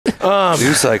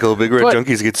News cycle. Big Red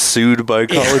Junkies get sued by a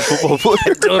college football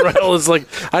player. Dylan Raiola's like,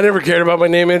 I never cared about my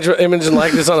name, image, and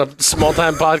likeness on a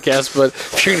small-time podcast, but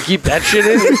if you're going to keep that shit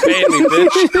in, you're paying me,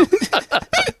 bitch.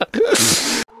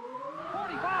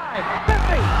 45, 50,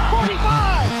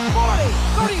 45, 40,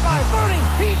 35, 30.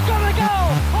 He's going to go.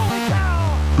 Holy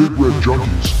cow. Big Red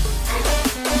Junkies.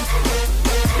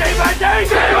 Day by day, he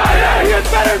gets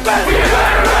better and better. He gets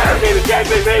better and better. Team is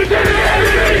MVP.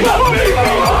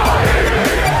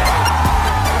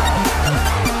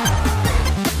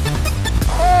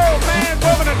 Oh, man,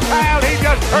 woman, and child, he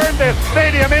just turned this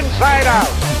stadium inside out.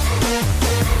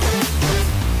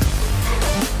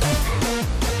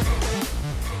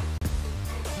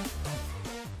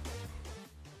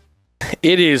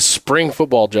 It is spring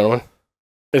football, gentlemen.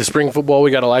 It is spring football.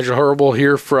 We got Elijah Herbel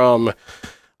here from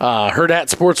Heard at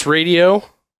Sports Radio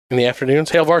in the afternoons.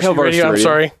 Hail Varsity Radio. I'm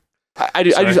sorry. I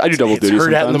do double duty.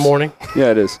 Heard at in the morning.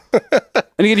 Yeah, it is. And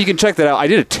again, you can check that out. I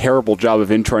did a terrible job of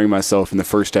introing myself in the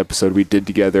first episode we did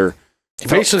together.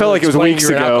 Felt like it was weeks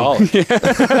ago.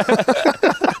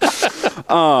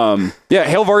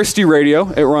 Hail Varsity Radio.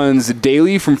 It runs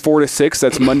daily from 4 to 6.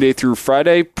 That's Monday through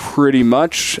Friday, pretty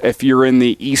much. If you're in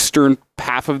the eastern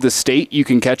half of the state, you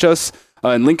can catch us.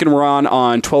 In Lincoln, we're on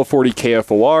 1240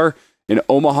 KFOR. In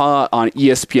Omaha, on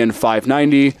ESPN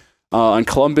 590. On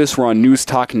Columbus, we're on News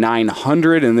Talk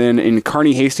 900. And then in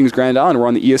Kearney, Hastings, Grand Island, we're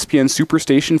on the ESPN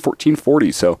Superstation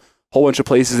 1440. So a whole bunch of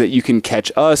places that you can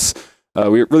catch us.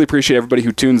 We really appreciate everybody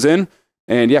who tunes in.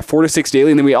 And 4 to 6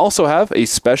 daily. And then we also have a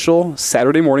special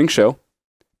Saturday morning show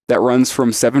that runs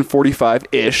from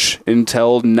 7:45-ish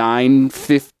until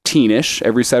 9:15-ish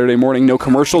every Saturday morning. No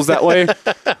commercials that way.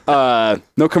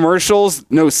 No commercials,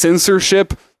 no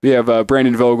censorship. We have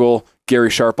Brandon Vogel, Gary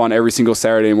Sharp on every single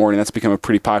Saturday morning. That's become a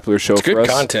pretty popular show for us. Good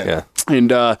content. Yeah. And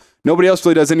nobody else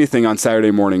really does anything on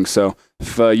Saturday morning. So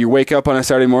if you wake up on a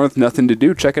Saturday morning with nothing to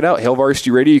do, check it out. Hail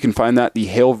Varsity Radio. You can find that the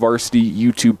Hail Varsity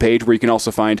YouTube page, where you can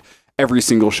also find every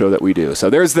single show that we do. So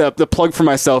there's the plug for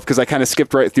myself, because I kind of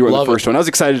skipped right through the first one. I was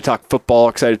excited to talk football,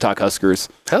 excited to talk Huskers.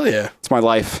 Hell yeah. It's my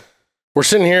life. We're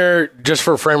sitting here, just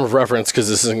for a frame of reference, because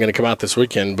this isn't going to come out this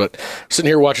weekend, but sitting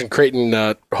here watching Creighton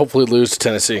hopefully lose to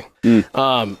Tennessee.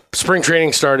 Spring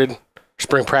training started.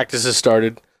 Spring practices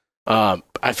started. I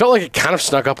felt like it kind of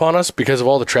snuck up on us because of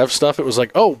all the Trev stuff. It was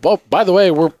like, oh, well, by the way,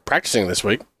 we're practicing this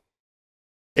week.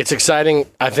 It's exciting.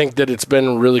 I think that it's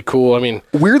been really cool. I mean,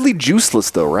 weirdly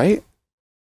juiceless, though, right?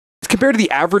 Compared to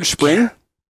the average spring?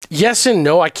 Yes and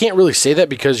no. I can't really say that,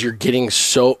 because you're getting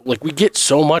we get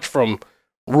so much from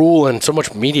Rule and so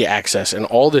much media access and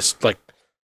all this,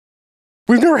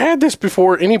 we've never had this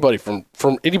before anybody from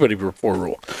anybody before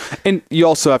Rule. And you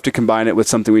also have to combine it with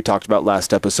something we talked about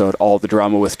last episode, all the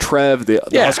drama with Trev, the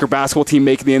Husker basketball team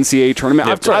making the NCAA tournament.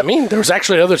 That's what I mean. There's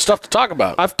actually other stuff to talk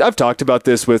about. I've talked about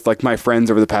this with my friends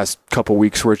over the past couple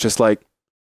weeks, where it's just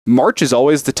March is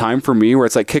always the time for me where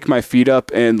it's kick my feet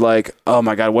up and oh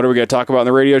my God, what are we going to talk about on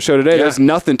the radio show today? There's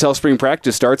nothing till spring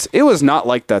practice starts. It was not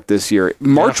like that this year.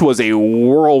 March was a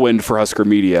whirlwind for Husker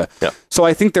media. Yeah. So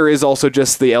I think there is also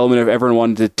just the element of everyone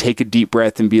wanting to take a deep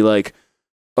breath and be like,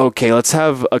 okay, let's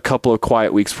have a couple of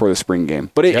quiet weeks before the spring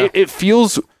game. But it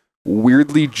feels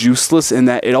weirdly juiceless in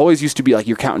that it always used to be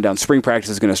you're counting down. Spring practice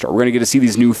is going to start. We're going to get to see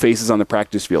these new faces on the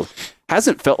practice field.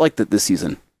 Hasn't felt like that this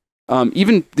season.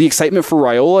 Even the excitement for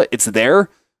Raiola, it's there,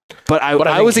 but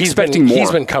I was expecting more.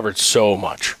 He's been covered so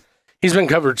much.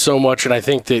 And I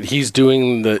think that he's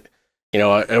doing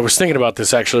I was thinking about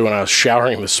this actually when I was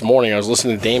showering this morning. I was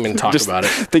listening to Damon talk about it.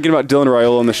 Thinking about Dylan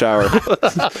Raiola in the shower.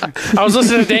 I was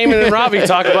listening to Damon and Robbie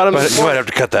talk about him. You might have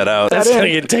to cut that out. That's going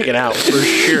to get taken out for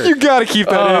sure. You got to keep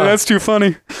that in. That's too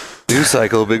funny. News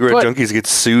cycle. Big Red Junkies get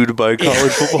sued by a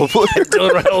college football player.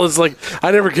 Dylan Raiola is like,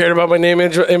 I never cared about my name,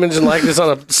 image, and likeness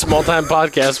on a small-time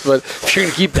podcast, but if you're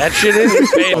going to keep that shit in, you're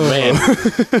paying, man.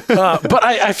 But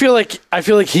I feel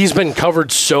like he's been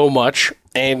covered so much,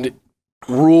 and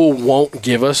Rule won't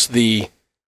give us he's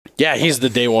the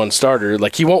day one starter.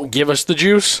 He won't give us the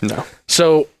juice. No.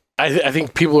 So I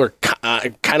think people are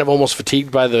kind of almost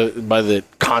fatigued by the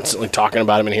constantly talking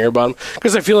about him and hearing about him,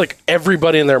 because I feel like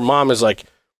everybody and their mom is like,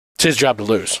 it's his job to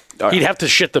lose. Right. He'd have to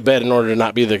shit the bed in order to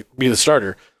not be the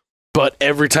starter. But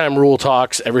every time Rule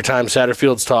talks, every time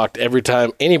Satterfield's talked, every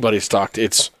time anybody's talked,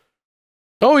 it's,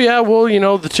 oh yeah, well,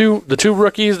 the two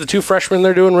rookies, the two freshmen,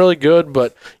 they're doing really good,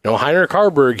 but Heinrich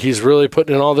Harburg, he's really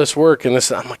putting in all this work and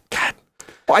this. I'm like, God.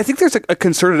 Well, I think there's a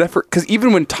concerted effort, because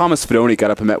even when Thomas Fidone got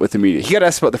up and met with the media, he got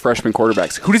asked about the freshman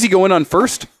quarterbacks. Who does he go in on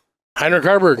first? Heinrich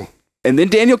Harburg. And then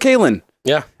Daniel Kalen.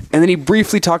 Yeah. And then he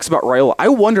briefly talks about Raiola. I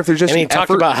wonder if there's just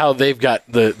talked about how they've got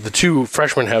the two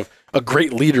freshmen have a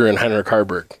great leader in Heinrich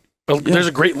Harburg. There's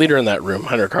a great leader in that room,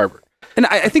 Heinrich Haber. And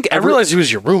I think I realized he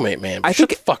was your roommate, man. Shut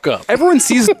the fuck up. Everyone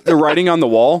sees the writing on the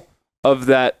wall of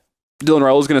that Dylan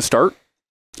Raiola is going to start.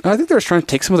 And I think they're just trying to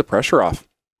take some of the pressure off.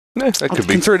 That could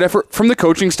be Concerted effort from the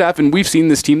coaching staff, and we've seen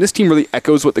this team. This team really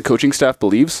echoes what the coaching staff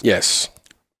believes. Yes.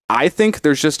 I think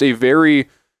there's just a very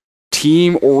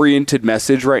team-oriented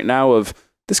message right now of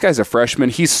this guy's a freshman.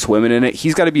 He's swimming in it.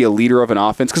 He's got to be a leader of an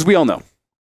offense because we all know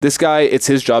this guy, it's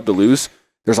his job to lose.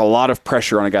 There's a lot of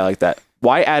pressure on a guy like that.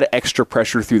 Why add extra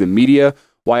pressure through the media?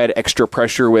 Why add extra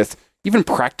pressure with even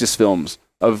practice films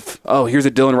of, oh, here's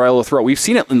a Dylan Raiola throw? We've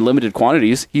seen it in limited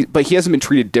quantities, but he hasn't been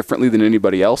treated differently than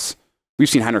anybody else. We've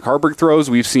seen Heinrich Harburg throws.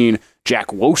 We've seen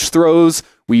Jack Wosch throws.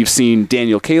 We've seen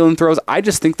Daniel Kalin throws. I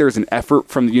just think there's an effort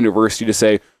from the university to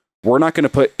say, we're not going to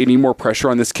put any more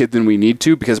pressure on this kid than we need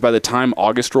to, because by the time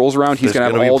August rolls around, he's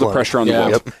going to have all the pressure on the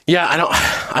world. Yep. Yeah,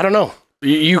 I don't know.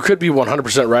 You could be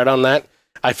 100% right on that.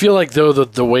 I feel like, though,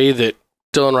 the way that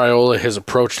Dylan Raiola has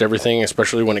approached everything,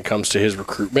 especially when it comes to his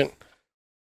recruitment,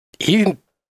 he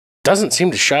doesn't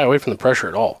seem to shy away from the pressure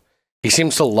at all. He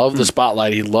seems to love the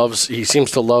spotlight. He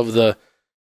seems to love the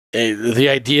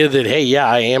idea that, hey, yeah,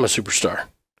 I am a superstar.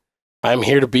 I'm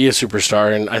here to be a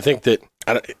superstar, and I think that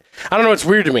I don't know. It's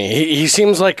weird to me. He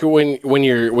seems like when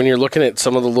you're looking at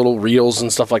some of the little reels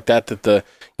and stuff like that the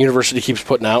university keeps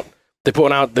putting out. They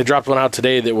dropped one out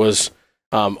today that was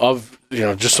of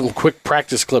just some quick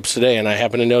practice clips today, and I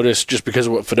happened to notice just because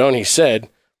of what Fedoni said.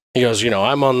 He goes,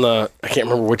 I'm on I can't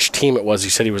remember which team it was. He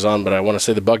said he was on, but I want to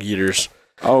say the Bug Eaters.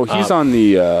 Oh, he's on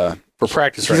the for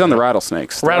practice. He's right on now. the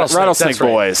Rattlesnakes. Rattlesnake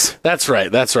boys. That's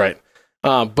right.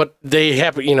 But they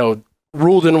happen,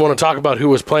 Rule didn't want to talk about who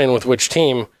was playing with which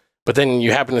team, but then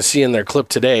you happen to see in their clip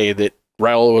today that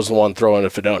Raiola was the one throwing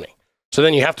to Fedoni. So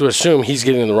then you have to assume he's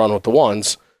getting the run with the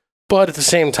ones. But at the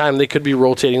same time, they could be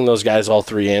rotating those guys all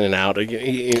three in and out.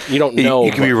 You don't know.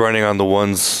 You could be running on the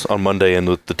ones on Monday and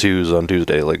with the twos on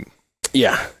Tuesday.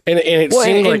 Yeah. And it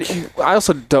seemed like... I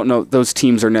also don't know those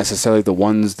teams are necessarily the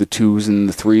ones, the twos, and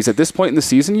the threes. At this point in the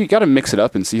season, you got to mix it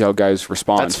up and see how guys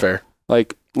respond. That's fair.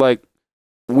 Like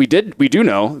we do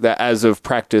know that as of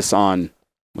practice on,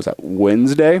 was that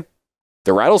Wednesday?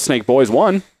 The Rattlesnake boys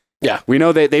won. Yeah. We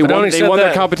know they won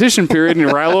their competition period, and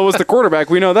Raiola was the quarterback.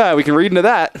 We know that. We can read into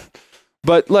that.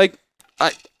 But,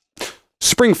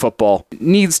 spring football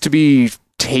needs to be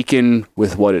taken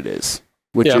with what it is,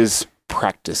 which is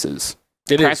practices.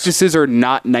 Practices are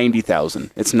not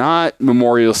 90,000. It's not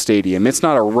Memorial Stadium. It's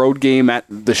not a road game at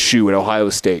the Shoe at Ohio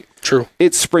State. True.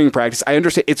 It's spring practice. I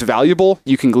understand it's valuable.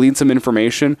 You can glean some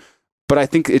information, but I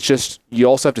think it's just you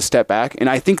also have to step back. And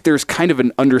I think there's kind of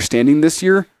an understanding this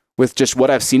year with just what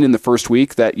I've seen in the first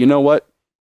week that, you know what?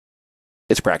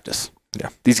 It's practice. Yeah.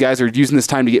 These guys are using this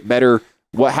time to get better.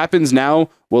 What happens now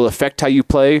will affect how you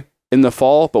play in the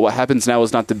fall, but what happens now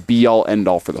is not the be-all,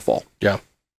 end-all for the fall. Yeah.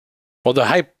 Well, the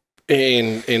hype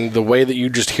in the way that you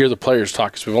just hear the players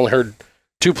talk, because we've only heard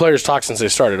two players talk since they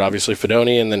started, obviously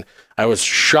Fedoni, and then I was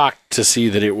shocked to see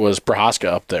that it was Prohaska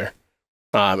up there.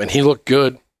 And he looked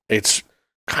good. It's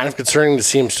kind of concerning to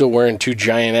see him still wearing two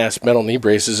giant-ass metal knee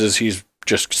braces as he's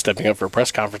just stepping up for a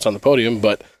press conference on the podium,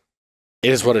 but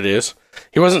it is what it is.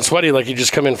 He wasn't sweaty like he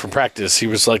just come in from practice. He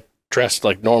was dressed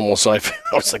like normal, so I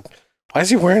was like, why is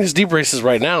he wearing his knee braces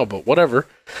right now? But whatever.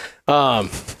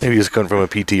 Maybe he's coming from a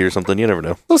PT or something. You never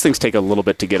know. Those things take a little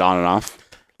bit to get on and off.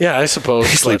 Yeah, I suppose.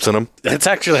 He sleeps in them. That's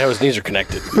actually how his knees are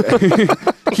connected.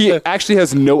 He actually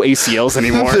has no ACLs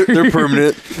anymore. They're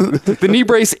permanent. The knee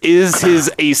brace is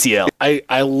his ACL.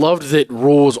 I loved that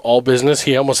Rule was all business.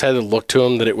 He almost had to look to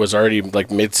him that it was already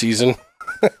mid-season,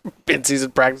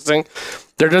 mid-season practicing.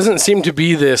 There doesn't seem to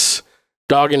be this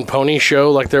dog and pony show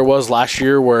like there was last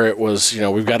year where it was,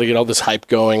 we've got to get all this hype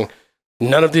going.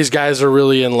 None of these guys are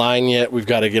really in line yet. We've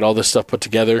got to get all this stuff put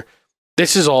together.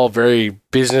 This is all very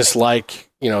business-like.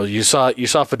 You saw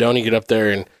Fedoni get up there,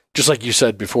 and just like you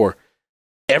said before,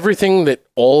 everything that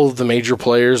all of the major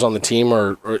players on the team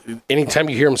or anytime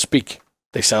you hear them speak,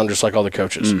 they sound just like all the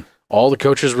coaches. All the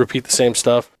coaches repeat the same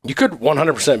stuff. You could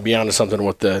 100% be onto something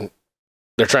with they're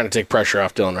trying to take pressure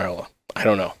off Dylan Raiola. I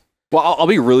don't know. Well, I'll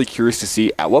be really curious to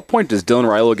see at what point does Dylan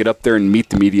Raiola get up there and meet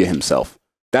the media himself.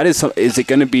 Is it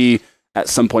going to be at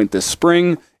some point this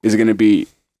spring? Is it going to be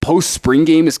post-spring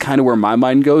game is kind of where my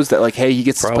mind goes, that hey, he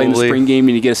gets to play in the spring game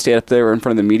and you get to stay up there in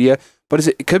front of the media. But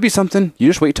it could be something, you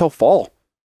just wait till fall.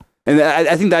 And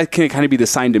I think that can kind of be the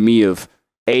sign to me of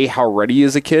A, how ready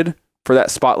is a kid for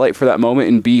that spotlight for that moment,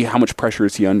 and B, how much pressure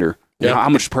is he under. Yeah. How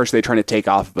much pressure are they trying to take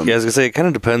off of him? Yeah, I was going to say, it kind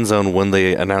of depends on when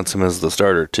they announce him as the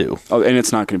starter, too. Oh, and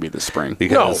it's not going to be this spring.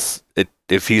 Because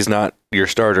if he's not your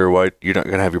starter, you're not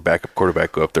going to have your backup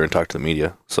quarterback go up there and talk to the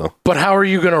media. So, but how are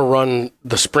you going to run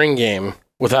the spring game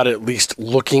without at least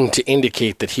looking to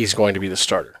indicate that he's going to be the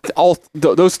starter?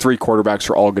 Those three quarterbacks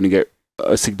are all going to get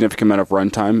a significant amount of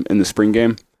runtime in the spring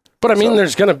game. But I mean,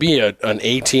 there's going to be an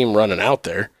A team running out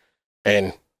there,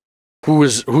 and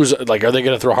who's like, are they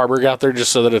going to throw Harburg out there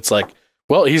just so that it's like,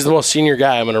 well, he's the most senior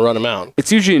guy, I'm going to run him out?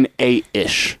 It's usually an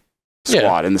A-ish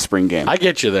squad in the spring game. I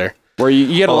get you there. Where you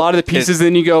get a lot of the pieces,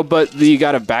 then you go, but you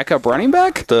got a backup running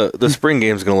back? The spring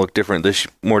game's going to look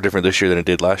more different this year than it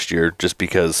did last year, just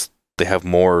because they have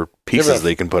more pieces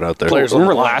they can put out there.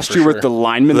 Remember last year with the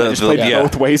linemen that just played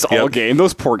both ways all game?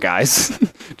 Those poor guys.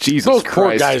 Jesus Those Christ.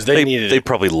 poor guys, they needed it. They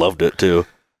probably loved it, too.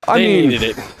 They needed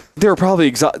it. They were probably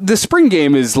exhausted. The spring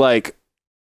game is like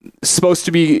supposed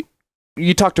to be,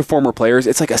 you talk to former players,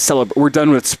 it's like a celebration. We're done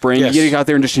with spring. Yes. You get out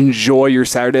there and just enjoy your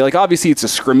Saturday. Like, obviously, it's a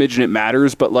scrimmage and it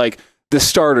matters, but like the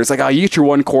starters, like, you get your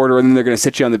one quarter and then they're going to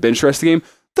sit you on the bench the rest of the game.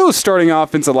 Those starting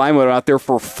offensive linemen are out there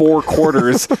for 4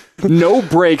 quarters, no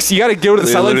breaks. You got to go to the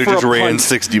sideline for a punt. Ran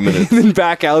 60 minutes. And then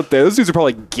back out there. Those dudes are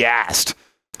probably gassed.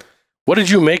 What did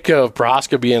you make of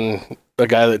Prohaska being the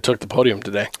guy that took the podium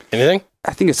today? Anything?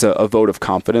 I think it's a vote of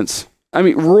confidence. I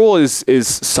mean, Rule is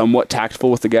somewhat tactful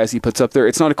with the guys he puts up there.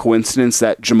 It's not a coincidence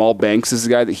that Jamal Banks is the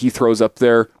guy that he throws up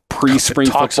there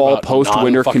pre-spring football,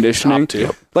 post-winter conditioning.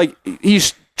 Like,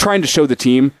 he's trying to show the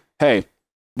team, hey,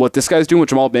 what this guy's doing, what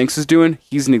Jamal Banks is doing,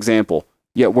 he's an example.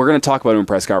 Yeah, we're going to talk about him in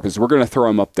press conferences. We're going to throw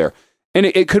him up there. And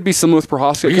it could be similar with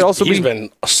Prohaska. He's been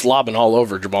slobbing all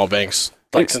over Jamal Banks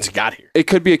since he got here. It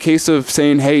could be a case of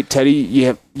saying, hey,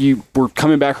 Teddy, you were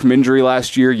coming back from injury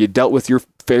last year. You dealt with your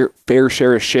fair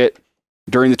share of shit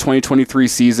during the 2023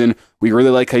 season. We really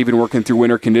like how you've been working through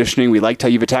winter conditioning. We liked how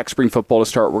you've attacked spring football to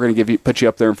start. We're going to put you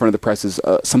up there in front of the press as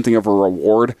something of a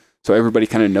reward, so everybody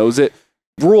kind of knows it.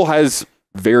 Rule has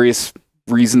various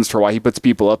reasons for why he puts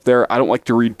people up there. I don't like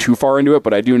to read too far into it,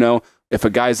 but I do know if a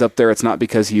guy's up there, it's not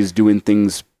because he's doing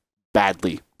things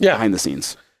badly behind the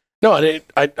scenes. No,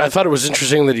 I thought it was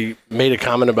interesting that he made a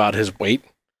comment about his weight,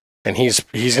 and he's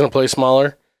going to play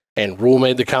smaller. And Rule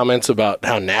made the comments about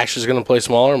how Nash is going to play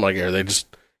smaller. I'm like, are they just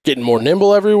getting more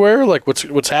nimble everywhere? Like,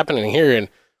 what's happening here? And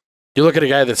you look at a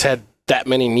guy that's had that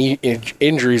many knee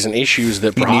injuries and issues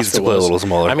that he needs to play a little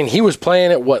smaller. I mean, he was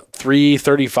playing at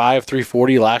 335,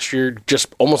 340 last year,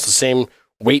 just almost the same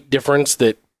weight difference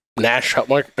that Nash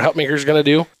Hutmaker is going to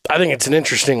do. I think it's an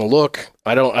interesting look.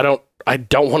 I don't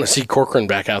want to see Corcoran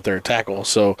back out there at tackle.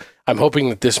 So I'm hoping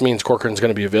that this means Corcoran's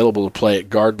going to be available to play at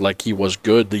guard like he was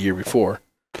good the year before.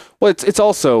 Well, it's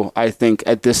also, I think,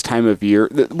 at this time of year,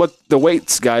 what the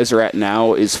weights guys are at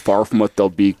now is far from what they'll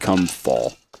be come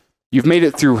fall. You've made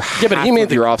it through half of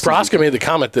your offseason. Prohaska made the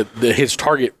comment that his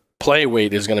target play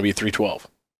weight is going to be 312.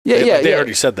 They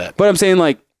already said that. But I'm saying,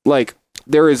 like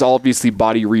there is obviously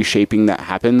body reshaping that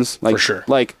happens. Like, for sure.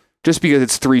 Like, just because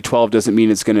it's 312 doesn't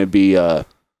mean it's going to be,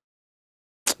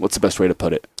 what's the best way to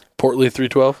put it? Portly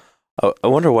 312? I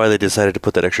wonder why they decided to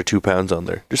put that extra 2 pounds on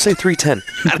there. Just say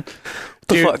 310.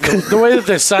 Dude, the way that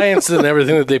the science and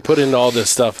everything that they put into all this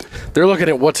stuff, they're looking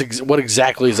at what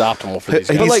exactly is optimal for these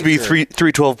guys. It needs to be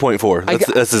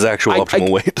 312.4. That's his actual optimal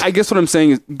weight. I guess what I'm saying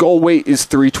is goal weight is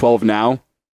 312 now,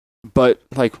 but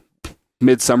like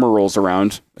midsummer rolls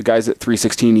around, the guy's at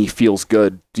 316, he feels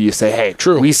good. Do you say, hey,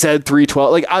 true, we said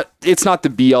 312? Like, it's not the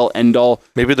be-all, end-all.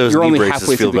 Maybe those knee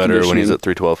braces feel better when he's at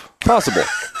 312. Possible.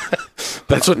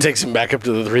 That's what takes him back up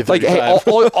to the 335. Like,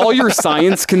 hey, all your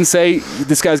science can say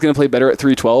this guy's going to play better at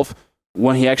 312.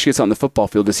 When he actually gets out on the football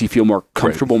field, does he feel more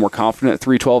comfortable, more confident at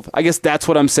 312? I guess that's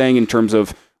what I'm saying in terms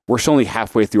of we're still only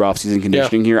halfway through offseason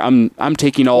conditioning here. I'm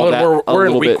taking all that we're a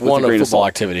little in week bit one with of football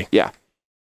activity. Yeah.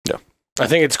 I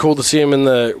think it's cool to see him in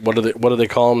the what do they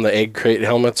call them, the egg crate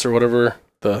helmets or whatever,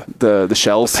 the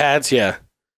shells, the pads. Yeah,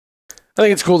 I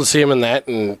think it's cool to see him in that,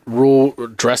 and Rule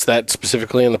addressed that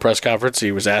specifically in the press conference.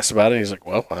 He was asked about it. He's like,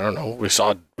 "Well, I don't know. We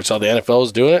saw the NFL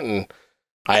was doing it, and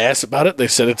I asked about it. They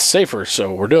said it's safer,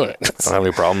 so we're doing it." I don't have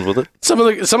any problems with it. Some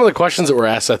of the questions that were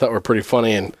asked I thought were pretty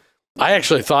funny, and I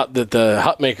actually thought that the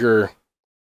Hutmaker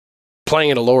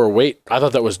playing at a lower weight, I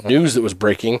thought that was news that was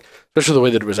breaking, especially the way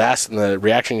that it was asked and the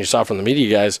reaction you saw from the media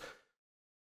guys.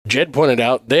 Jed pointed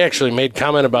out they actually made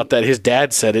comment about that. His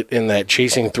dad said it in that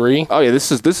Chasing 3. Oh yeah,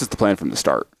 this is the plan from the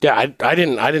start. Yeah, I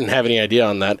didn't have any idea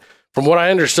on that. From what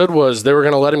I understood was they were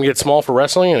going to let him get small for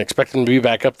wrestling and expect him to be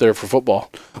back up there for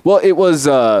football. Well, it was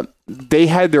they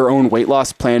had their own weight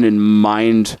loss plan in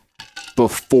mind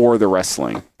before the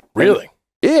wrestling. Really?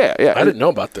 Yeah. I didn't know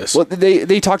about this. Well,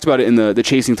 they talked about it in the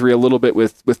Chasing 3 a little bit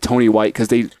with Tony White because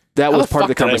that was part of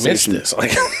the conversation. I missed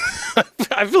this?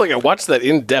 I feel like I watched that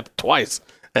in depth twice,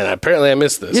 and apparently I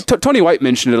missed this. Yeah, Tony White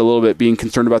mentioned it a little bit, being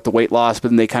concerned about the weight loss, but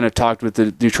then they kind of talked with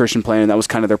the nutrition plan, and that was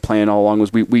kind of their plan all along.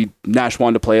 Was Nash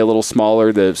wanted to play a little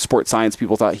smaller. The sports science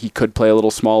people thought he could play a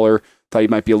little smaller. Thought he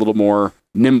might be a little more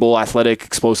nimble, athletic,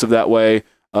 explosive that way.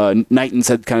 Knighton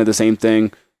said kind of the same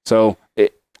thing. So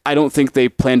I don't think they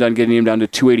planned on getting him down to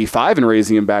 285 and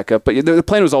raising him back up. But the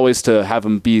plan was always to have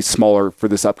him be smaller for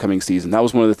this upcoming season. That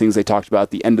was one of the things they talked about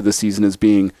at the end of the season as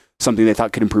being something they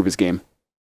thought could improve his game.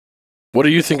 What do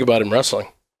you think about him wrestling?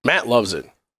 Matt loves it.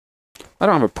 I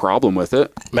don't have a problem with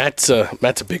it. Matt's a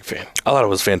big fan. I thought it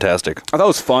was fantastic. I thought it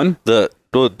was fun.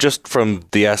 Just from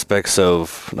the aspects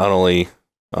of not only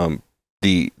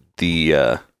the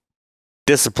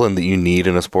discipline that you need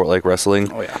in a sport like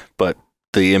wrestling, but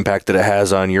the impact that it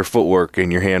has on your footwork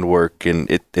and your handwork, and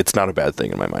it's not a bad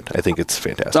thing in my mind. I think it's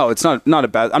fantastic. Oh, it's not a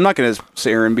bad. I'm not going to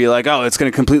sit here and be like, oh, it's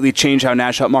going to completely change how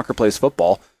Nash Hutmacher plays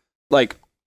football. Like,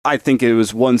 I think it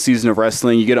was one season of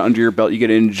wrestling. You get it under your belt. You get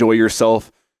to enjoy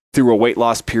yourself through a weight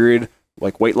loss period.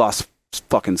 Like, weight loss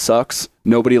fucking sucks.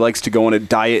 Nobody likes to go on a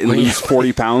diet and lose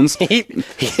 40 pounds. Did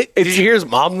you hear his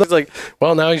mom? He's like,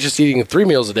 well, now he's just eating 3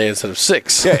 meals a day instead of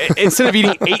 6. Yeah, instead of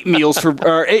eating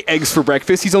 8 eggs for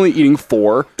breakfast, he's only eating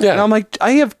 4. Yeah. And I'm like,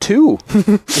 I have 2.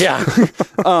 Yeah.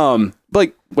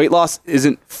 Like, weight loss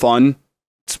isn't fun.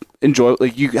 It's enjoy.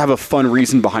 Like, you have a fun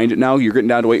reason behind it now. You're getting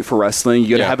down to weight for wrestling.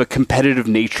 You got to have a competitive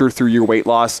nature through your weight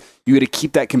loss. You got to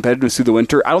keep that competitiveness through the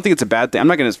winter. I don't think it's a bad thing. I'm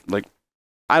not going to,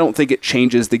 I don't think it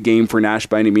changes the game for Nash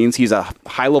by any means. He's a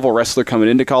high-level wrestler coming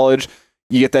into college.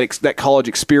 You get that college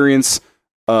experience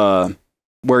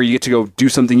where you get to go do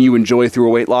something you enjoy through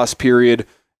a weight loss period.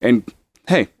 And,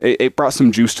 hey, it brought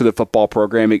some juice to the football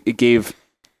program. It gave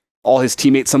all his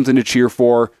teammates something to cheer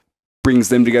for, brings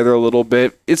them together a little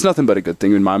bit. It's nothing but a good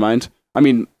thing in my mind. I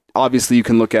mean, obviously you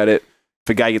can look at it. If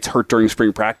a guy gets hurt during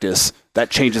spring practice, that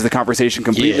changes the conversation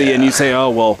completely. And you say, oh,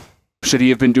 well, should he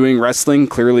have been doing wrestling?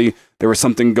 Clearly, there was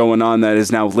something going on that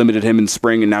has now limited him in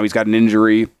spring, and now he's got an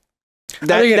injury.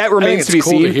 That remains to be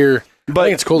seen. I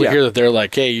think it's cool to hear that they're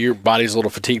like, hey, your body's a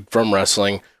little fatigued from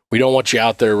wrestling. We don't want you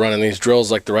out there running these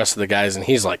drills like the rest of the guys. And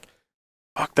he's like,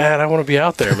 fuck that. I want to be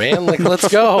out there, man. Like, let's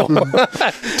go.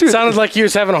 Dude, sounded like he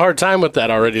was having a hard time with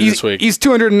that already this week. He's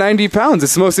 290 pounds.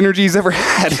 It's the most energy he's ever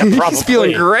had. Yeah, he's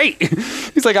feeling great.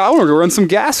 He's like, I want to go run some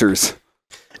gassers.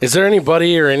 Is there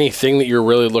anybody or anything that you're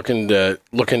really looking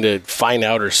to find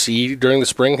out or see during the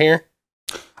spring here?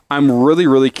 I'm really,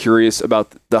 really curious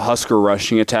about the Husker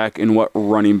rushing attack and what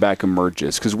running back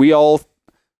emerges. Because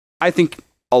I think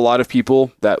a lot of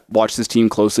people that watch this team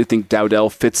closely think Dowdell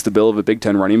fits the bill of a Big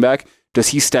Ten running back. Does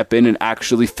he step in and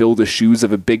actually fill the shoes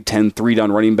of a Big Ten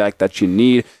 3-down running back that you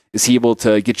need? Is he able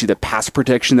to get you the pass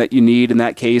protection that you need in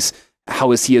that case?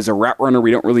 How is he as a route runner?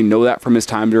 We don't really know that from his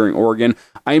time during Oregon.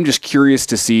 I am just curious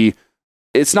to see,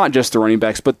 it's not just the running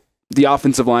backs, but the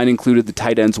offensive line included, the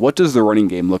tight ends. What does the running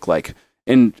game look like?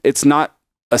 And it's not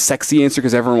a sexy answer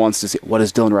because everyone wants to see, what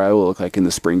does Dylan Raiola look like in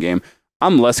the spring game?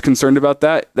 I'm less concerned about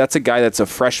that. That's a guy that's a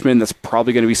freshman that's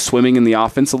probably going to be swimming in the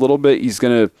offense a little bit. He's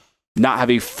going to not have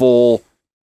a full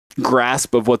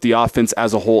grasp of what the offense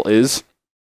as a whole is.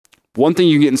 One thing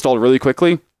you can get installed really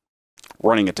quickly,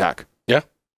 running attack. Yeah.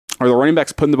 Are the running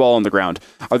backs putting the ball on the ground?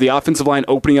 Are the offensive line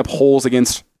opening up holes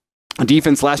against a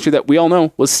defense last year that we all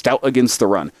know was stout against the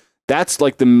run? That's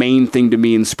like the main thing to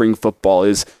me in spring football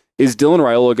is Dylan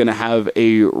Raiola going to have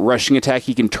a rushing attack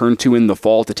he can turn to in the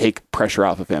fall to take pressure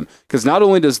off of him? Because not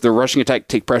only does the rushing attack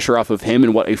take pressure off of him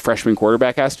and what a freshman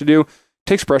quarterback has to do, it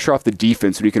takes pressure off the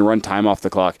defense so you can run time off the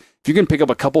clock. If you can pick up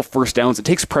a couple first downs, it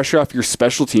takes pressure off your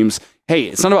special teams. Hey,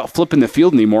 it's not about flipping the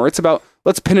field anymore. It's about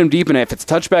let's pin him deep, and if it's a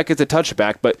touchback, it's a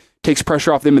touchback, but takes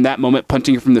pressure off them in that moment,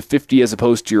 punting from the 50 as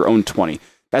opposed to your own 20.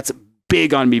 That's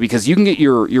big on me because you can get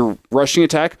your rushing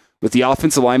attack with the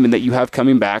offensive lineman that you have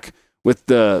coming back, with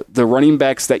the running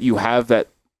backs that you have that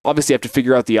obviously have to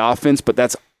figure out the offense, but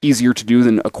that's easier to do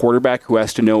than a quarterback who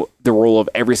has to know the role of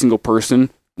every single person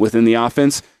within the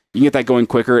offense. You can get that going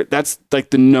quicker. That's like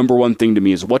the number one thing to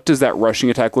me is what does that rushing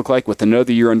attack look like with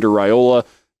another year under Raiola,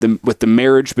 with the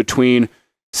marriage between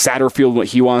Satterfield, what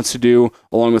he wants to do,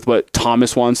 along with what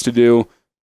Thomas wants to do.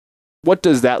 What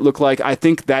does that look like? I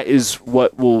think that is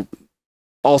what will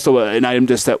also an item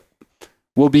just that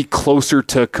will be closer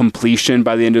to completion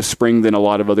by the end of spring than a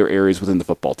lot of other areas within the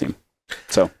football team.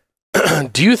 So,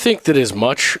 do you think that as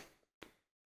much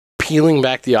peeling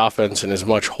back the offense and as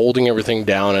much holding everything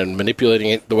down and manipulating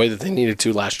it the way that they needed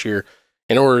to last year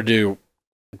in order to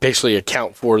basically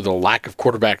account for the lack of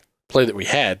quarterback play that we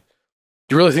had,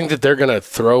 Do you really think that they're going to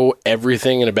throw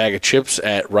everything in a bag of chips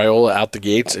at Raiola out the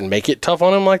gates and make it tough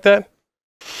on him like that?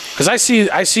 Because I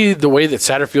see the way that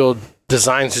Satterfield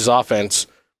designs his offense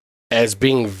as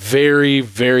being very,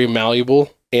 very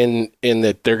malleable in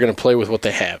that they're going to play with what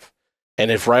they have.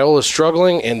 And if Raiola's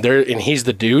struggling and he's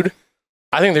the dude,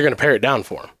 I think they're going to pare it down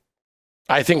for him.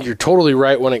 I think you're totally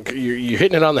right when you're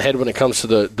hitting it on the head when it comes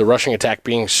to the rushing attack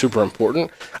being super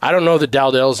important. I don't know that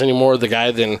Dowdell's any more the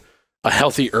guy than a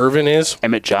healthy Irvin is.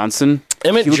 Emmett Johnson.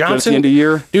 Emmett Johnson. At the end of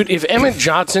year. Dude, if Emmett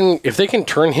Johnson, if they can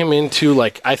turn him into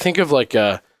I think of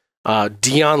a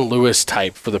Dion Lewis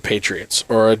type for the Patriots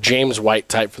or a James White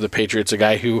type for the Patriots, a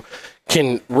guy who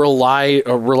can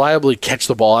reliably catch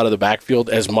the ball out of the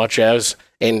backfield as much as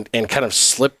and kind of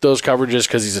slip those coverages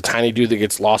because he's a tiny dude that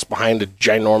gets lost behind a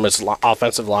ginormous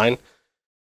offensive line.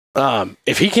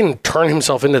 If he can turn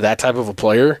himself into that type of a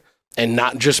player and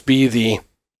not just be the,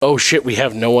 oh shit, we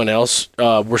have no one else.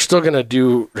 We're still gonna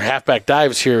do halfback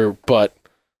dives here, but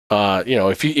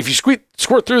if you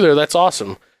squirt through there, that's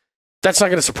awesome. That's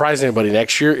not gonna surprise anybody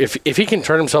next year. If he can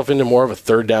turn himself into more of a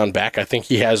third down back, I think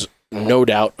he has no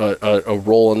doubt a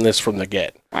role in this from the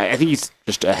get. I think he's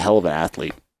just a hell of an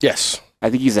athlete. Yes,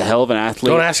 I think he's a hell of an athlete.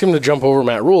 Don't ask him to jump over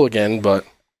Matt Rule again, but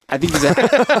I think he's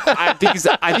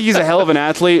a hell of an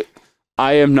athlete.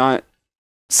 I am not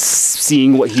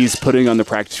seeing what he's putting on the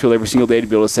practice field every single day to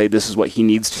be able to say this is what he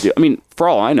needs to do. I mean, for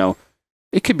all I know,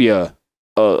 it could be a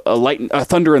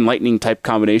thunder and lightning type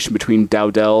combination between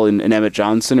Dowdell and Emmett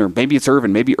Johnson, or maybe it's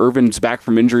Irvin. Maybe Irvin's back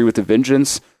from injury with a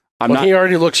vengeance. He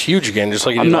already looks huge again, just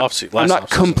like he did last I'm not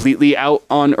completely out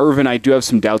on Irvin. I do have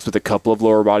some doubts with a couple of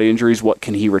lower body injuries. What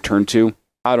can he return to?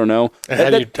 I don't know. How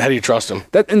do you trust him?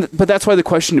 But that's why the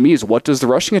question to me is, what does the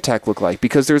rushing attack look like?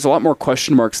 Because there's a lot more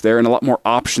question marks there and a lot more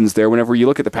options there. Whenever you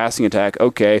look at the passing attack,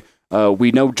 okay,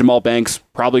 we know Jamal Banks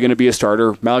probably going to be a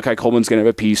starter. Malachi Coleman's going to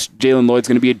have a piece. Jalen Lloyd's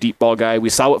going to be a deep ball guy. We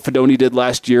saw what Fedoni did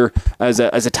last year as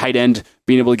a tight end,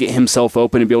 being able to get himself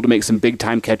open and be able to make some big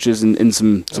time catches and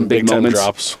some big moments.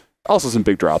 Drops. Also some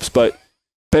big drops, but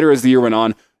better as the year went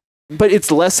on. But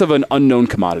it's less of an unknown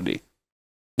commodity.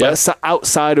 Yeah.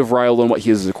 Outside of Raiola and what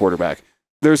he is as a quarterback.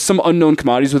 There's some unknown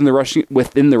commodities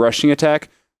within the rushing attack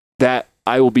that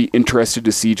I will be interested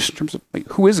to see just in terms of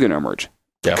who is going to emerge.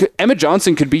 Yeah. Emmett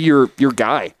Johnson could be your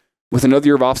guy with another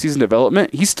year of offseason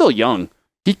development. He's still young.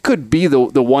 He could be the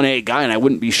 1A guy, and I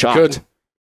wouldn't be shocked. Good.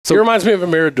 So, he reminds me of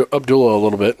Amir Abdullah a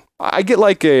little bit. I get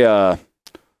like a...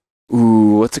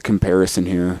 what's a comparison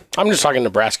here? I'm just talking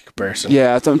Nebraska comparison.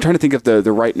 Yeah, I'm trying to think of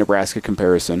the right Nebraska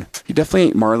comparison. He definitely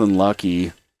ain't Marlon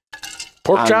Lucky.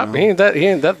 Pork chop? He ain't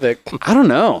that thick. I don't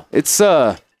know. It's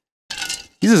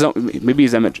he's his own. Maybe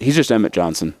he's just Emmett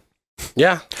Johnson.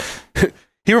 Yeah.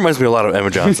 He reminds me a lot of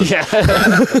Emmett Johnson. Yeah.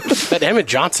 That Emmett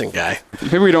Johnson guy.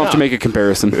 Maybe we don't have to make a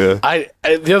comparison. Yeah.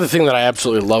 The other thing that I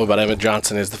absolutely love about Emmett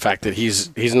Johnson is the fact that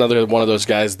he's another one of those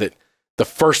guys that the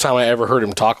first time I ever heard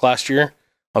him talk last year,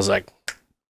 I was like,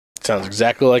 sounds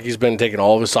exactly like he's been taking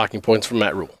all of his talking points from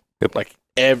Matt Rule. Yep. Like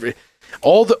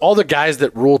all the guys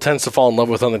that Rule tends to fall in love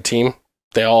with on the team,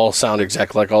 they all sound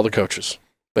exactly like all the coaches.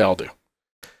 They all do.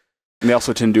 And they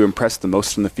also tend to impress the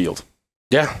most in the field.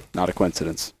 Yeah. Not a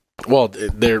coincidence. Well,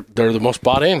 they're the most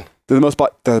bought in. They're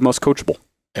the most coachable.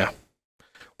 Yeah.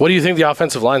 What do you think the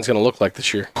offensive line is going to look like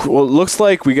this year? Well, it looks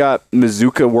like we got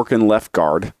Mizuka working left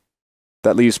guard.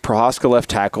 That leaves Prohaska left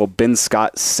tackle, Ben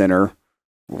Scott center.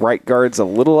 Right guard's a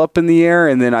little up in the air,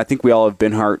 and then I think we all have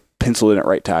Benhart penciled in at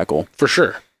right tackle. For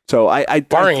sure. So I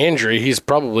barring injury, he's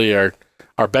probably our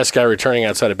best guy returning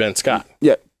outside of Ben Scott.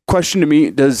 Yeah. Question to me,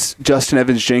 does Justin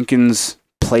Evans-Jenkins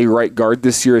play right guard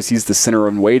this year as he's the center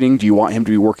in waiting? Do you want him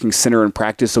to be working center in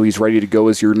practice so he's ready to go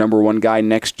as your number one guy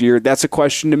next year? That's a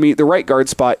question to me. The right guard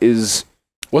spot is...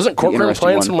 Wasn't Corcoran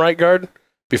playing some right guard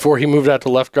before he moved out to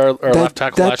left guard or left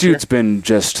tackle last year? That dude's been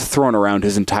just thrown around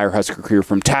his entire Husker career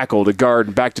from tackle to guard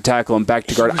and back to tackle and back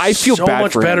to guard. I feel bad for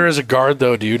him. So much better as a guard,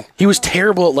 though, dude. He was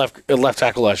terrible at left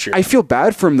tackle last year. I feel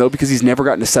bad for him, though, because he's never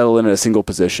gotten to settle in at a single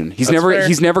position. He's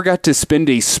never got to spend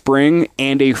a spring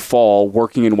and a fall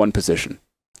working in one position.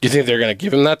 Do you think they're going to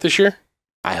give him that this year?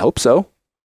 I hope so.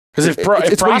 Because if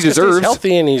Prohaska stays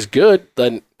healthy and he's good,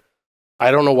 then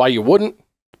I don't know why you wouldn't.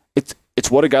 It's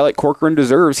what a guy like Corcoran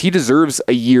deserves. He deserves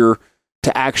a year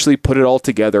to actually put it all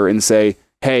together and say,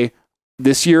 hey,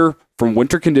 this year, from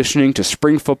winter conditioning to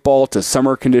spring football to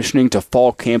summer conditioning to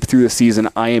fall camp through the season,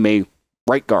 I am a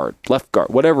right guard, left guard,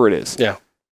 whatever it is. Yeah.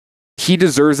 He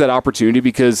deserves that opportunity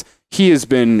because he has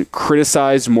been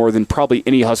criticized more than probably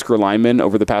any Husker lineman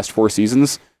over the past 4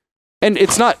 seasons. And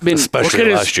it's not been...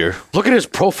 Especially last year. Look at his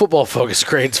Pro Football Focus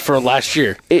grades for last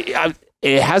year.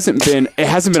 it hasn't been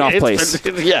off place.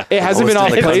 It hasn't been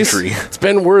off place. It's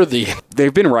been worthy.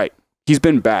 They've been right. He's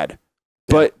been bad.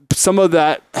 But some of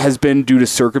that has been due to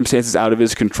circumstances out of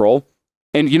his control.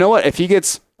 And you know what? If he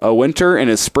gets a winter and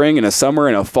a spring and a summer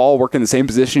and a fall working the same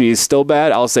position, he's still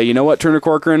bad. I'll say, you know what, Turner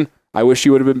Corcoran, I wish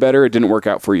you would have been better. It didn't work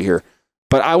out for you here.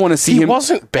 But I want to see him. He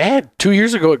wasn't bad 2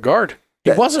 years ago at guard.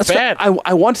 He wasn't bad.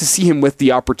 I want to see him with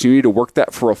the opportunity to work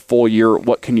that for a full year.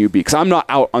 What can you be? Because I'm not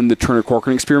out on the Turner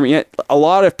Corcoran experiment yet. A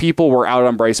lot of people were out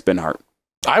on Bryce Benhart.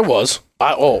 I was.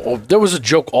 There was a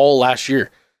joke all last year.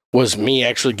 Was me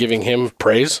actually giving him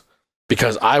praise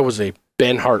because I was a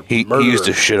Benhart murderer. He used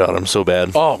to shit on him so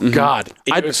bad. Oh, God.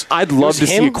 I'd love to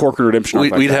see a Corcoran redemption.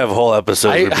 We'd have whole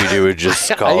episodes where we would just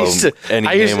call him any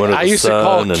name under the sun. I used to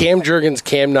call Cam Jurgens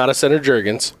Cam, not a center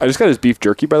Jurgens. I just got his beef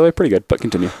jerky, by the way. Pretty good, but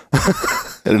continue. I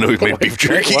didn't know he made beef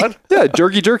jerky. What? Yeah,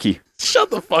 jerky.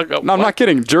 Shut the fuck up. No, I'm not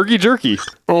kidding. Jerky.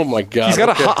 Oh, my God. He's got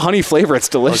a hot honey flavor. It's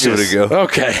delicious. I'll give it a go.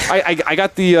 Okay. I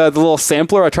got the little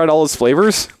sampler. I tried all his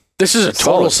flavors. This is a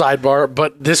total sidebar,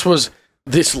 but this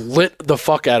lit the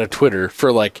fuck out of Twitter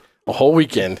for like a whole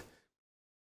weekend.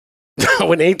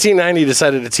 When 1890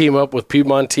 decided to team up with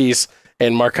Piedmontese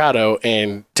and Mercado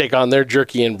and take on their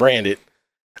jerky and brand it,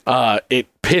 it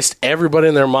pissed everybody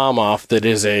and their mom off that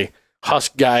is a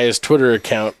Husk Guy's Twitter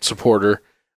account supporter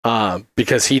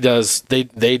because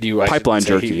they do pipeline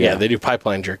jerky. Yeah, they do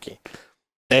pipeline jerky.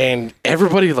 And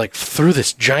everybody like threw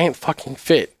this giant fucking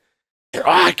fit.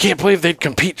 I can't believe they'd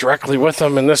compete directly with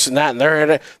them and this and that. And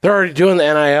they're already doing the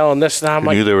NIL and this and that.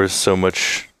 I knew there was so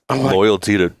much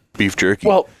loyalty to beef jerky.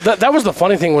 Well, that was the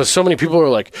funny thing was so many people were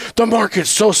like, the market's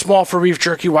so small for beef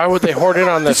jerky. Why would they hoard in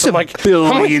on this? I'm like,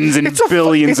 billions and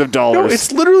billions of dollars. No,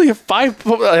 it's literally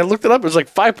I looked it up. It was like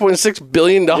 $5.6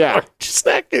 billion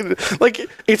snack. Like,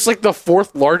 it's like the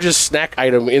fourth largest snack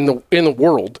item in the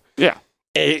world. Yeah.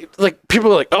 Like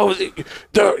people are like, oh,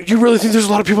 you really think there's a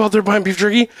lot of people out there buying beef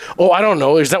jerky? Oh, I don't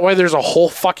know. Is that why there's a whole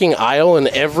fucking aisle in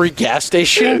every gas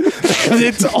station?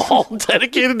 It's all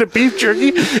dedicated to beef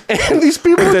jerky, and these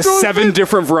people are the 7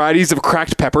 different varieties of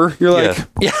cracked pepper. You're like,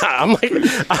 yeah. I'm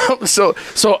like, so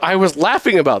I was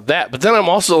laughing about that, but then I'm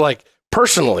also like,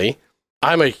 personally,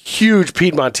 I'm a huge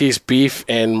Piedmontese beef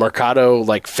and Mercado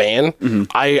like fan. Mm-hmm.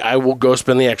 I will go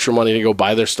spend the extra money to go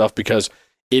buy their stuff because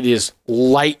it is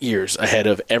light years ahead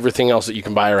of everything else that you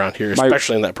can buy around here,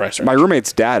 especially in that price range. My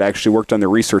roommate's dad actually worked on the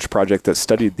research project that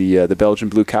studied the Belgian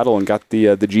blue cattle and got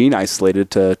the gene isolated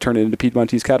to turn it into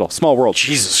Piedmontese cattle. Small world.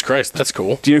 Jesus Christ, that's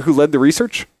cool. Do you know who led the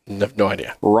research? No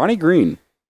idea. Ronnie Green.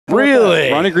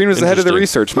 Really? Ronnie Green was the head of the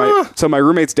research. So my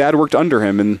roommate's dad worked under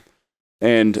him,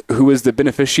 and who was the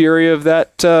beneficiary of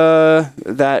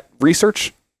that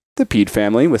research? The Pied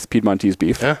family with Piedmontese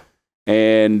beef. Yeah.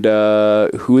 And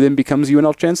who then becomes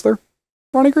UNL chancellor?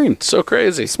 Ronnie Green. So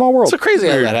crazy. Small world. So crazy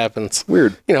how that happens.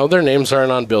 Weird. You know, their names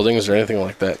aren't on buildings or anything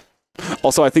like that.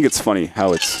 Also, I think it's funny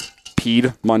how it's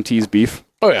Piedmontese beef.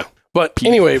 Oh, yeah. But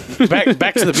anyway,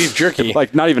 back to the beef jerky.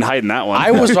 Like, not even hiding that one.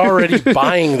 I was already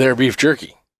buying their beef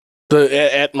jerky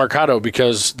at Mercado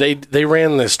because they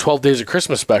ran this 12 Days of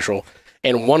Christmas special,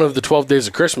 and one of the 12 Days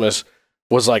of Christmas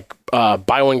was like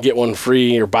buy one, get one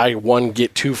free, or buy one,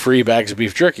 get 2 free bags of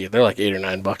beef jerky. They're like $8 or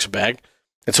 $9 a bag.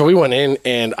 And so we went in,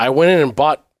 and I went in and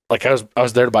bought, like I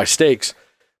was there to buy steaks,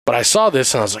 but I saw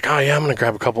this, and I was like, oh, yeah, I'm going to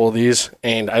grab a couple of these.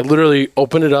 And I literally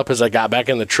opened it up as I got back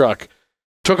in the truck,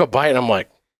 took a bite, and I'm like,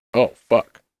 oh,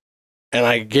 fuck. And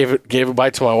I gave a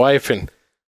bite to my wife, and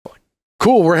like,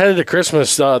 cool, we're headed to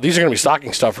Christmas. These are going to be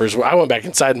stocking stuffers. I went back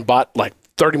inside and bought like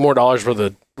 $30 more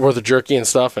worth of jerky and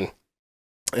stuff, and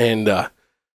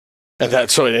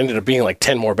that, so it ended up being like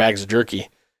 10 more bags of jerky,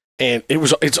 and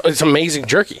it's amazing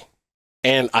jerky.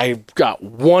 And I got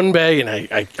one bag,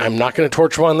 and I'm not going to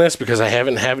torture on this because I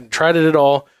haven't tried it at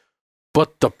all.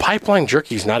 But the pipeline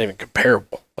jerky is not even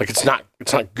comparable. Like it's not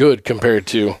good compared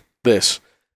to this.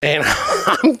 And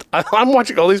I'm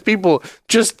watching all these people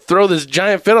just throw this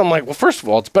giant fit. I'm like, well, first of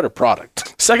all, it's a better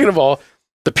product. Second of all,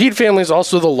 the Pied family is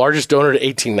also the largest donor to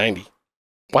 1890.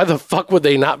 Why the fuck would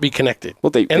they not be connected?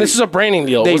 Well, this is a branding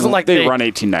deal. It wasn't like they run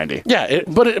 1890. Yeah,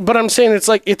 but I'm saying this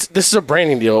is a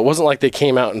branding deal. It wasn't like they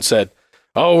came out and said,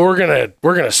 "Oh, we're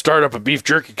gonna start up a beef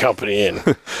jerky company," and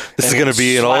this is gonna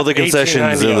be in all the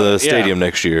concessions in the stadium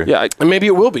next year. Yeah, and maybe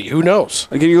it will be. Who knows?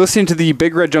 Again, you're listening to the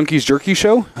Big Red Junkies Jerky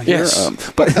Show. Yes,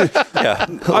 but yeah.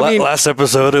 Last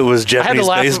episode it was Japanese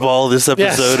baseball. This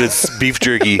episode it's beef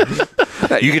jerky.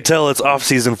 You could tell it's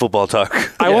off-season football talk.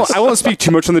 I won't speak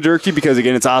too much on the jerky because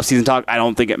again, it's off-season talk. I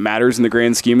don't think it matters in the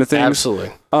grand scheme of things.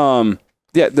 Absolutely.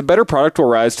 Yeah, the better product will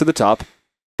rise to the top.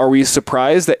 Are we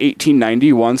surprised that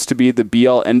 1890 wants to be the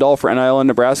be-all, end-all for NIL in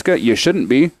Nebraska? You shouldn't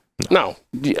be. No.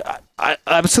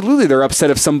 Absolutely, they're upset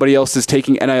if somebody else is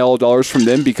taking NIL dollars from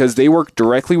them because they work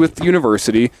directly with the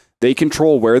university. They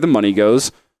control where the money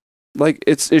goes. Like,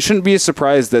 it shouldn't be a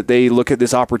surprise that they look at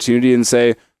this opportunity and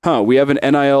say, we have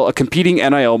a competing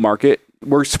NIL market.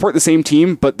 We support the same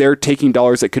team, but they're taking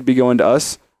dollars that could be going to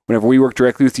us. Whenever we work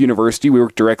directly with the university, we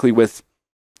work directly with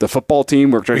the football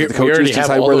team, we work directly with the coaches to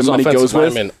decide where the money goes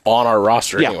with. On our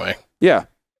roster anyway. Yeah.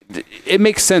 It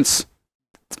makes sense.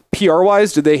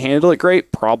 PR-wise, did they handle it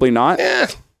great? Probably not. Yeah.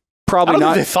 Probably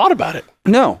not. They thought about it.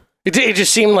 No. It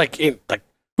just seemed like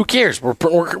who cares? We're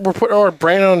putting our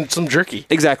brand on some jerky.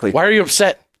 Exactly. Why are you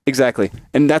upset? Exactly.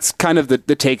 And that's kind of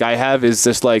the take I have is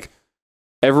just like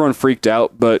everyone freaked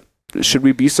out, but should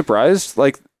we be surprised?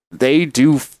 Like they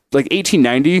do, like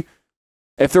 1890.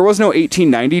 If there was no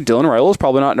 1890, Dylan Raiola is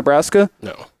probably not in Nebraska.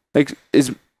 No.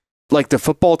 Like the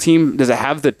football team, does it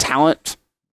have the talent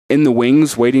in the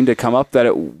wings waiting to come up that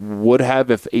it would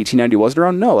have if 1890 wasn't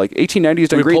around? No, like 1890 has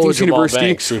done great things at university.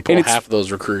 Banks, we pull half of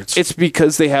those recruits. It's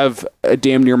because they have a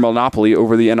damn near monopoly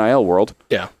over the NIL world.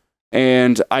 Yeah.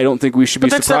 And I don't think we should be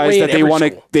surprised that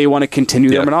they want to continue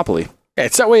their monopoly. Yeah,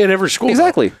 it's that way at every school.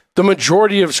 Exactly. Though. The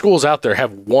majority of schools out there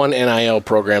have one NIL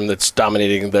program that's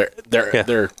dominating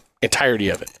their entirety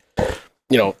of it.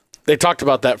 You know, they talked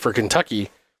about that for Kentucky,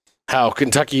 how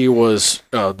Kentucky was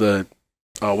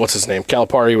what's his name?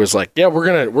 Calipari was like, yeah,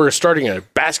 we're starting a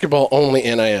basketball only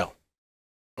NIL.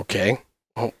 Okay.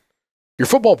 Well, your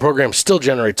football program still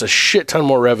generates a shit ton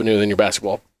more revenue than your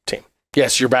basketball team.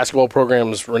 Yes, your basketball program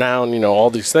is renowned, you know, all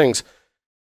these things.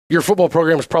 Your football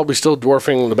program is probably still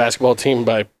dwarfing the basketball team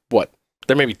by what?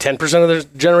 They're maybe 10% of their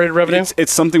generated revenue?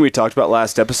 It's something we talked about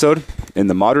last episode. In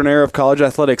the modern era of college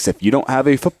athletics, if you don't have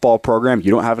a football program,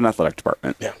 you don't have an athletic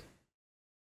department. Yeah.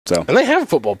 So. And they have a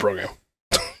football program.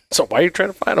 So why are you trying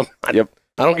to fight them? I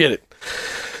don't get it.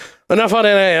 Enough on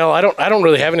NIL. I don't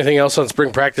really have anything else on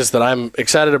spring practice that I'm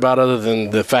excited about other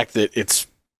than the fact that it's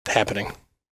happening.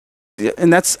 Yeah,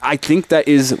 and I think that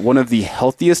is one of the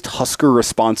healthiest Husker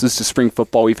responses to spring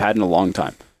football we've had in a long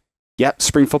time. Yep,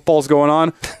 spring football's going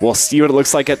on. We'll see what it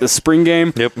looks like at the spring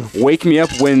game. Yep. Wake me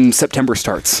up when September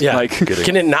starts. Yeah.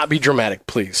 Can it not be dramatic,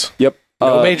 please? Yep.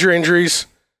 No major injuries.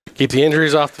 Keep the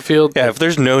injuries off the field. Yeah, if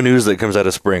there's no news that comes out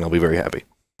of spring, I'll be very happy.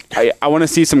 I want to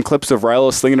see some clips of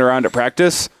Raiola slinging around at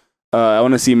practice. I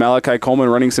want to see Malachi Coleman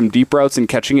running some deep routes and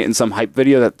catching it in some hype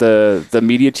video that the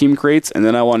media team creates. And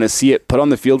then I want to see it put on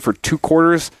the field for 2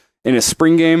 quarters in a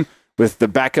spring game with the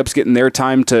backups getting their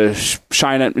time to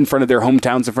shine in front of their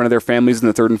hometowns, in front of their families in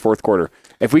the 3rd and 4th quarter.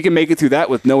 If we can make it through that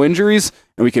with no injuries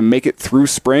and we can make it through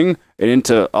spring and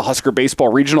into a Husker baseball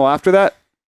regional after that,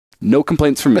 no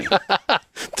complaints from me.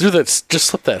 Just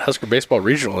slip that Husker baseball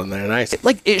regional in there. Nice.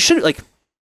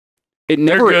 It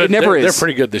never is. They're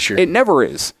pretty good this year. It never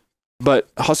is. But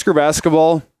Husker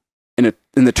basketball in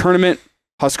the tournament,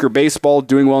 Husker baseball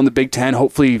doing well in the Big Ten,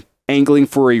 hopefully angling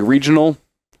for a regional.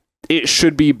 It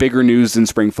should be bigger news than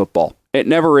spring football. It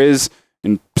never is.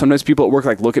 And sometimes people at work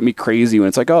look at me crazy when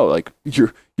it's like, oh, like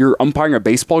you're umpiring a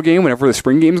baseball game whenever the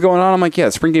spring game's going on. I'm like, yeah,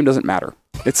 the spring game doesn't matter.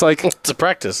 It's like it's a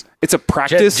practice. It's a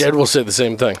practice. Jed will say the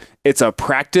same thing. It's a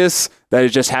practice that it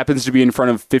just happens to be in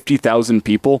front of 50,000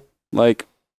 people. Like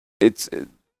it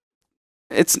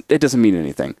doesn't mean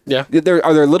anything. Yeah.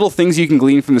 Are there little things you can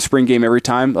glean from the spring game every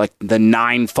time? Like the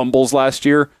 9 fumbles last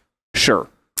year? Sure.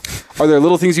 Are there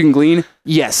little things you can glean?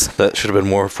 Yes. That should have been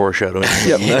more foreshadowing.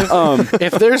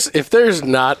 If there's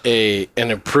not an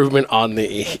improvement on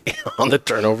the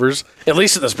turnovers, at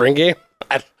least in the spring game,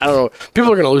 I don't know.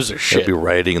 People are going to lose their shit. They'll be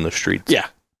rioting in the streets. Yeah.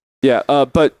 Yeah.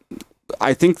 But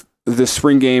I think the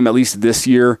spring game, at least this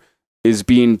year, is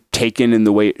being taken in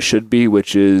the way it should be,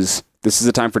 which is this is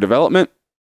a time for development.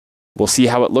 We'll see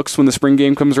how it looks when the spring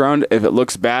game comes around. If it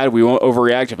looks bad, we won't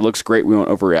overreact. If it looks great, we won't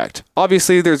overreact.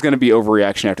 Obviously, there's going to be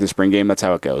overreaction after the spring game. That's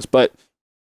how it goes. But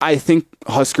I think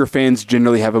Husker fans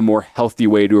generally have a more healthy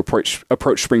way to approach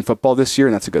spring football this year,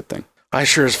 and that's a good thing. I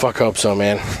sure as fuck hope so,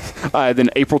 man. Then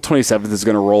April 27th is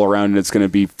going to roll around, and it's going to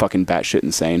be fucking batshit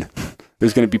insane.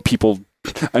 There's going to be people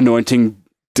anointing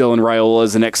Dylan Raiola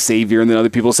as the next savior, and then other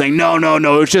people saying, no,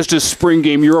 it's just a spring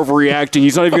game. You're overreacting.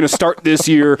 He's not even going to start this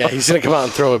year. Yeah, he's going to come out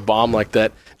and throw a bomb like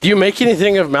that. Do you make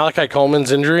anything of Malachi Coleman's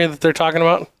injury that they're talking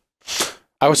about?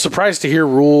 I was surprised to hear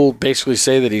Rule basically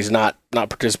say that he's not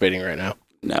participating right now.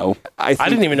 No. I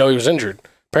didn't even know he was injured.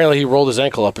 Apparently he rolled his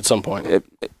ankle up at some point.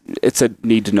 It's a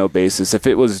need-to-know basis. If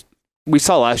it was, we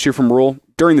saw last year from Rule,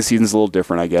 during the season's a little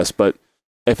different, I guess, but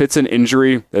if it's an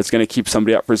injury that's going to keep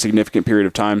somebody out for a significant period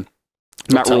of time,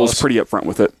 Matt Rule's pretty upfront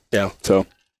with it. Yeah. So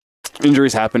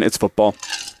injuries happen. It's football.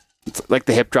 It's like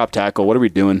the hip drop tackle. What are we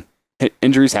doing?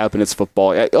 Injuries happen. It's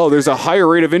football. Oh, there's a higher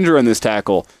rate of injury on this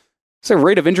tackle. It's a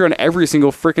rate of injury on every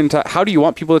single freaking how do you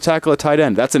want people to tackle a tight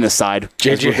end? That's an aside.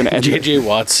 JJ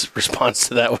Watt's response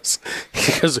to that was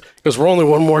because we're only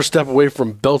one more step away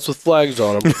from belts with flags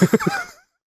on them.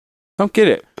 Don't get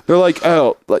it. They're like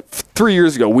 3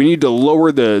 years ago, we need to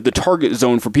lower the target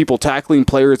zone for people tackling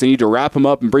players. They need to wrap them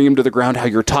up and bring them to the ground how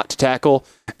you're taught to tackle.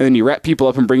 And then you wrap people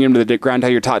up and bring them to the ground how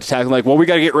you're taught to tackle. Like, well, we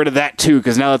got to get rid of that too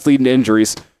because now that's leading to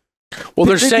injuries. Well,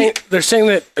 they're saying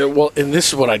that. Well, and this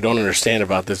is what I don't understand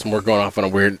about this, and we're going off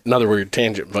on another weird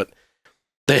tangent. But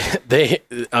they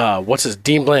Dean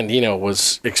Blandino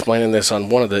was explaining this on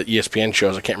one of the ESPN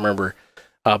shows. I can't remember,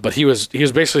 but he was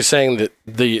basically saying that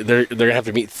they're gonna have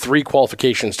to meet 3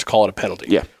 qualifications to call it a penalty.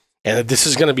 Yeah, and that this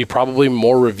is going to be probably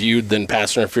more reviewed than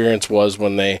pass interference was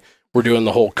when they were doing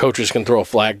the whole coaches can throw a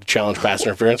flag to challenge pass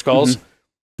interference calls,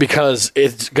 because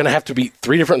it's going to have to be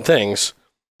 3 different things,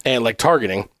 and like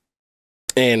targeting.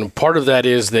 And part of that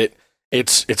is that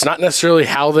it's not necessarily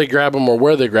how they grab them or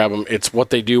where they grab them. It's what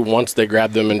they do once they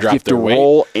grab them and drop their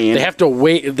weight. They have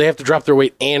to drop their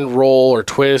weight and roll or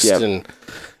twist. Yep.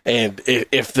 And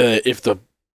if the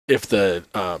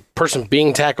person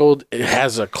being tackled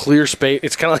has a clear space,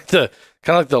 it's kind of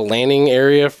like the landing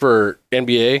area for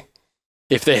NBA.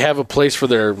 If they have a place for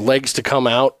their legs to come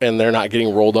out and they're not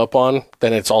getting rolled up on,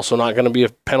 then it's also not going to be a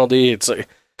penalty. It's like,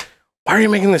 why are you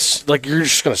making this like you're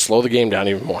just going to slow the game down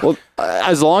even more? Well,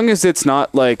 as long as it's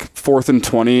not like 4th and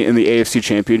 20 in the AFC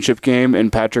Championship game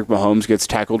and Patrick Mahomes gets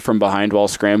tackled from behind while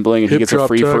scrambling and he gets a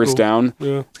free first down.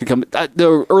 Yeah.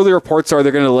 The early reports are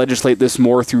they're going to legislate this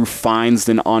more through fines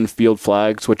than on-field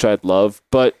flags, which I'd love.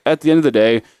 But at the end of the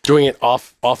day, doing it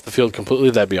off the field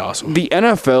completely, that'd be awesome. The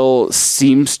NFL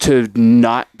seems to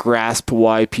not grasp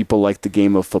why people like the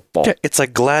game of football. Yeah, it's a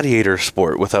gladiator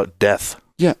sport without death.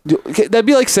 Yeah, that'd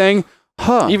be like saying,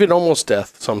 even almost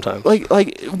death sometimes. Like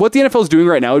what the NFL is doing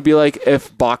right now would be like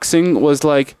if boxing was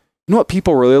like, you know what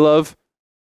people really love?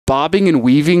 Bobbing and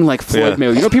weaving like Floyd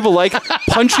Mayweather. You know what people like?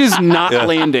 Punches not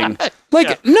landing.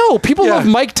 No, people love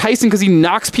Mike Tyson because he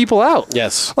knocks people out.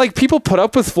 Yes. Like people put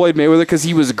up with Floyd Mayweather because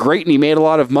he was great and he made a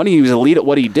lot of money. He was elite at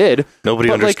what he did. Nobody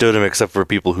understood him except for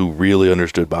people who really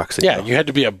understood boxing. Yeah, you had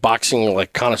to be a boxing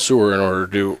connoisseur in order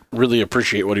to really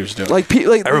appreciate what he was doing. Like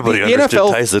everybody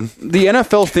understood Tyson. The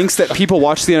NFL thinks that people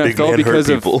watch the NFL because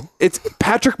of it's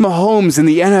Patrick Mahomes in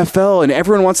the NFL and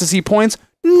everyone wants to see points.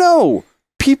 No.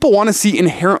 People want to see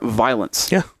inherent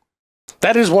violence. Yeah.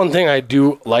 That is one thing I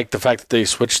do like, the fact that they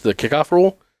switched the kickoff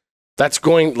rule. That's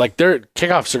going, their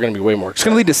kickoffs are going to be way more exciting. It's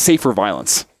going to lead to safer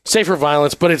violence. Safer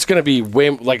violence, but it's going to be way,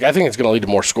 I think it's going to lead to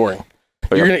more scoring.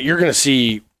 You're going to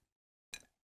see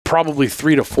probably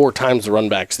 3 to 4 times the run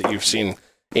backs that you've seen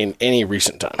in any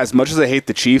recent time. As much as I hate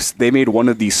the Chiefs, they made one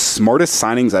of the smartest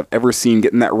signings I've ever seen,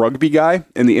 getting that rugby guy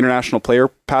in the international player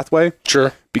pathway.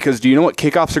 Sure. Because do you know what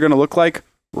kickoffs are going to look like?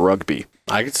 Rugby.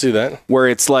 I could see that. Where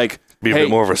it's like, be a bit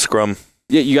more of a scrum.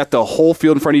 Yeah, you got the whole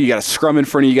field in front of you. You got a scrum in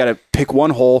front of you. You got to pick one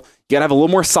hole. You got to have a little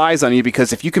more size on you,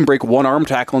 because if you can break one arm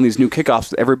tackle in these new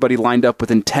kickoffs with everybody lined up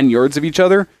within 10 yards of each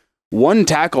other, one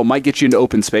tackle might get you into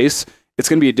open space. It's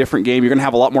going to be a different game. You're going to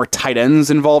have a lot more tight ends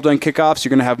involved on kickoffs. You're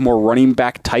going to have more running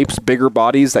back types, bigger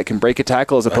bodies that can break a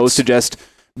tackle, as opposed to just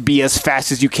be as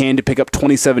fast as you can to pick up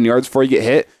 27 yards before you get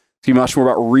hit. It's going to be much more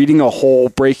about reading a hole,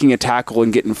 breaking a tackle,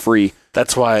 and getting free.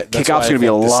 That's why kickoffs are going to be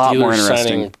a lot more interesting.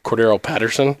 Signing Cordero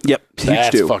Patterson. Yep,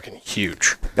 that's fucking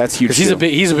huge. That's huge. Because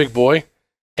he's a big boy,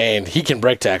 and he can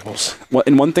break tackles. Well,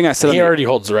 and one thing I said, he already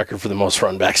holds the record for the most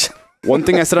run backs. One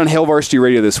thing I said on Hail Varsity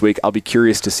Radio this week, I'll be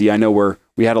curious to see. I know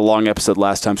we had a long episode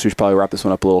last time, so we should probably wrap this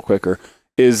one up a little quicker.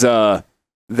 Is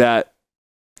that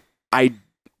I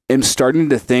am starting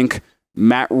to think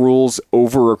Matt Rule's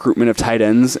over recruitment of tight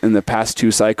ends in the past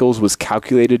 2 cycles was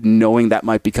calculated, knowing that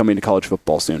might be coming to college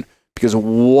football soon. Because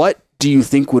what do you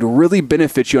think would really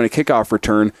benefit you on a kickoff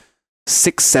return?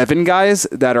 6'7" guys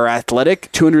that are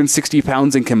athletic, 260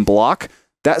 pounds, and can block.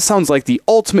 That sounds like the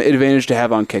ultimate advantage to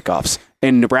have on kickoffs.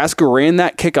 And Nebraska ran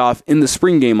that kickoff in the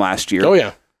spring game last year. Oh,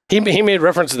 yeah. He made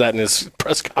reference to that in his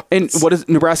press conference. And what is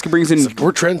Nebraska brings in?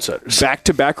 We're trendsetters.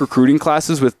 Back-to-back recruiting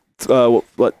classes with,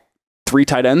 3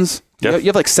 tight ends? Yeah. You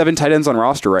have like 7 tight ends on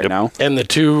roster right now. And the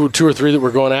two or three that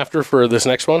we're going after for this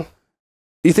next one?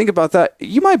 You think about that,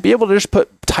 you might be able to just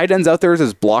put tight ends out there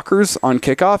as blockers on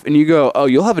kickoff, and you go, oh,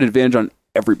 you'll have an advantage on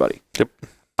everybody. Yep.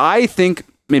 I think,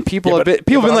 people have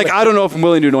been like, I don't know if I'm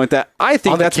willing to anoint that. I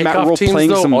think that's Matt Rule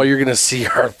playing some. All you're going to see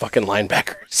are fucking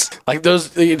linebackers. Like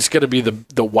those, it's going to be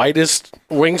the widest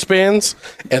wingspans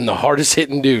and the hardest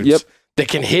hitting dudes. Yep. That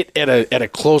can hit at a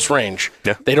close range.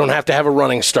 Yeah. They don't have to have a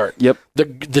running start. Yep. The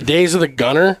days of the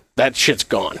gunner, that shit's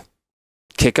gone.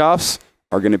 Kickoffs,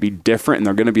 are going to be different, and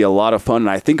they're going to be a lot of fun. And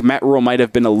I think Matt Rhule might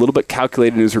have been a little bit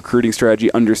calculated in his recruiting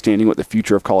strategy, understanding what the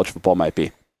future of college football might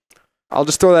be. I'll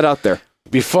just throw that out there.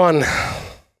 It'd be fun.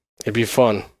 It'd be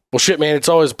fun. Well, shit, man, it's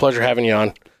always a pleasure having you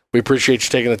on. We appreciate you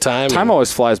taking the time. Time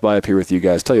always flies by up here with you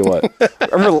guys. Tell you what.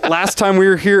 Remember last time we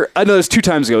were here? I know it was 2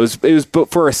 times ago. It was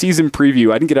for a season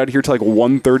preview. I didn't get out of here till like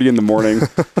 1:30 in the morning.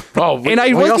 And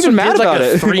I wasn't even mad about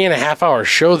it. 3.5 hour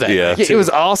show that Yeah. night, It was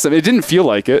awesome. It didn't feel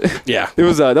like it. Yeah. It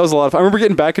was that was a lot of fun. I remember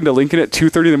getting back into Lincoln at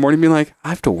 2:30 in the morning being like, I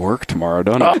have to work tomorrow,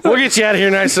 don't I? We'll get you out of here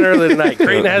nice and early tonight.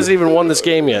 Creighton hasn't even won this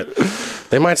game yet.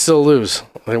 They might still lose.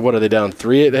 What are they down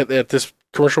 3 at this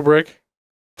commercial break?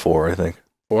 4, I think.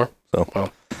 4? So,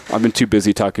 well, I've been too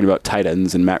busy talking about tight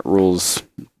ends and Matt Rhule's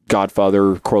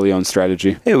Godfather Corleone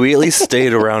strategy. hey, we at least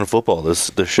stayed around football this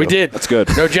show. we did. That's good.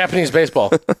 No Japanese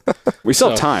baseball. We still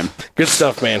have time. Good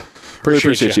stuff, man. Really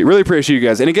appreciate you. Really appreciate you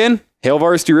guys. And again, Hail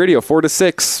Varsity Radio 4 to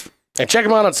 6. And check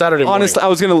them out on Saturday morning. Honestly, I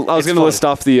was gonna list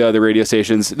off the radio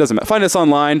stations. It doesn't matter. Find us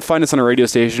online. Find us on a radio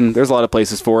station. There's a lot of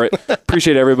places for it.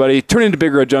 Appreciate everybody. Turn into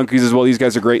Big Red Junkies as well. These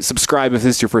guys are great. Subscribe if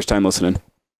this is your first time listening.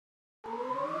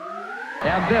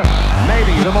 And this may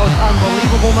be the most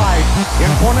unbelievable night in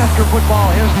Cornhusker football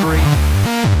history.